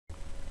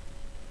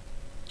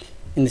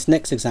In this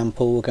next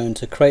example, we're going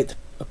to create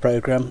a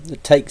program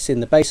that takes in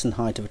the base and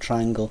height of a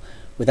triangle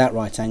without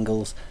right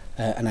angles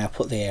and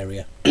output the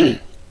area.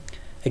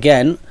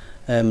 Again,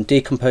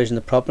 decomposing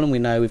the problem, we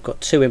know we've got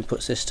two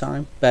inputs this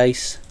time,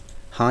 base,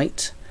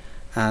 height,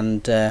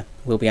 and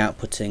we'll be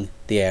outputting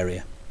the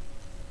area.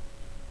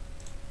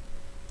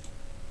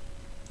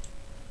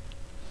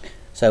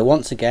 So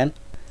once again,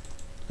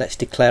 let's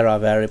declare our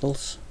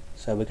variables.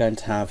 So we're going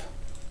to have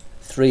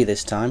 3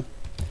 this time.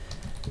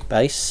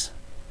 Base,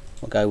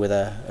 we'll go with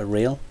a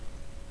real.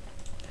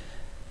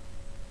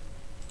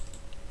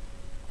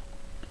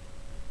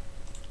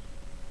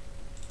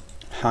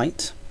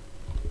 Height,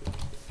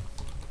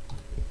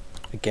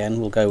 again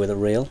we'll go with a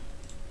real.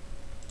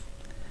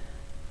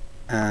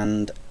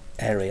 And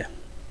area.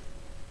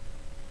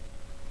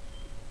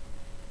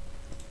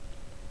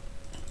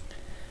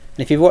 And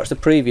if you've watched the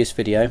previous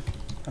video,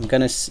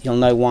 you'll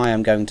know why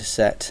I'm going to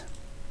set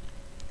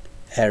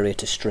area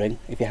to string.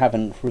 If you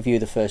haven't, review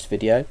the first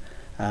video.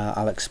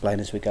 I'll explain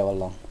as we go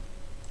along.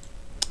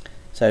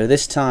 So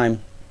this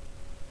time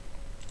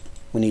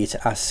we need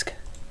to ask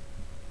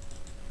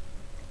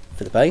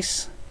for the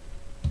base.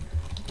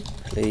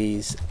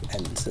 Please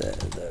enter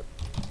the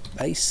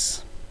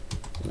base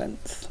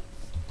length.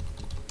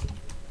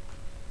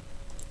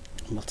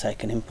 And we'll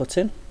take an input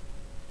in,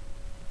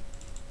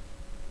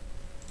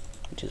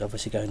 which is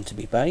obviously going to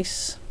be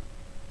base.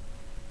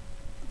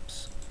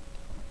 Oops.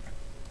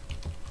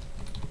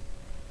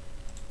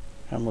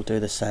 And we'll do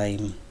the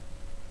same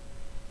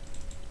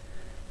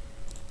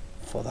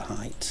for the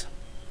height.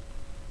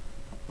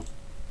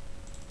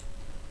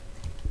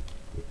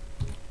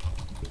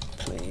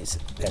 Please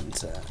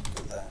enter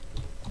the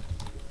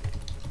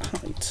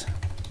height.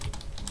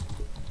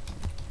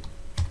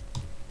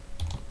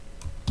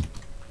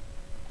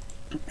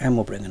 And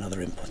we'll bring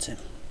another input in.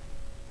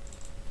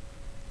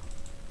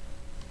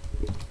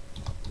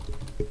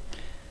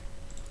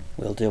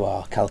 We'll do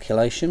our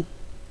calculation,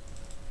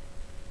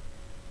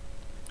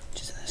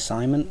 which is an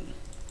assignment.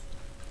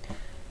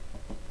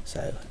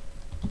 So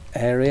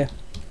area,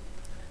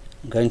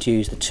 I'm going to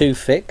use the to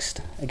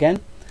fixed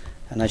again,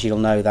 and as you'll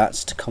know,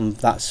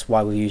 that's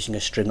why we're using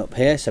a string up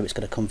here. So it's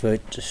going to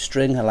convert to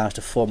string, allow us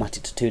to format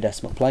it to 2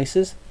 decimal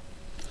places.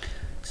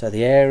 So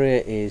the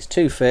area is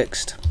to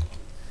fixed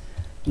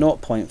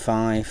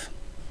 0.5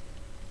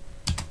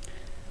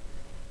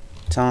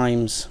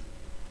 times,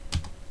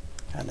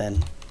 and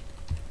then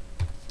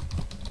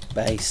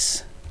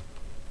base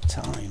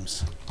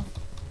times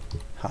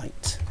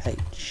height,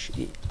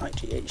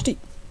 H-E-I-G-H-T.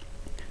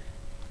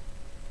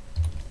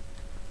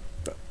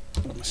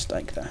 A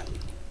mistake there.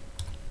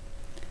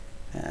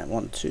 And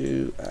want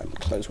to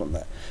close one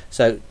there.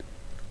 So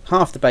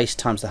half the base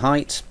times the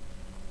height,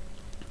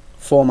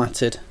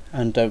 formatted,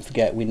 and don't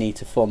forget we need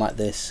to format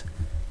this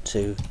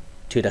to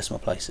 2 decimal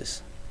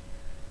places.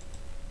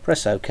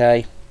 Press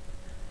OK,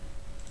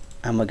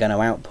 and we're going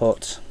to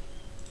output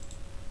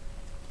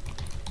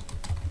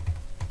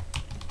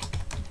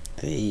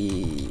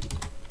the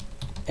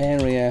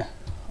area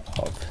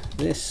of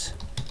this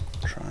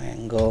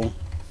triangle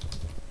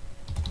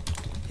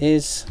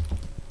is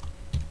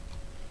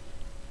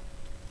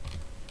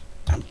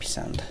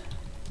ampersand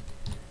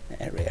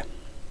area.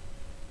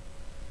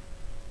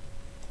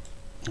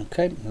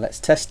 Okay, let's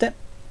test it.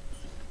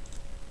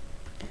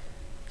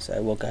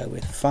 So we'll go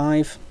with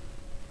 5,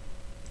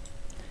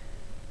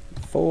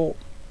 4,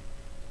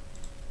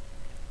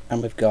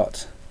 and we've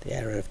got the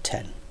area of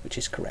 10, which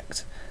is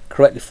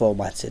correctly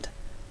formatted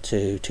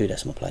to 2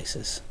 decimal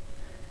places.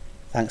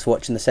 Thanks for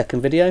watching the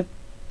second video.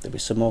 There'll be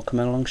some more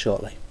coming along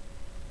shortly.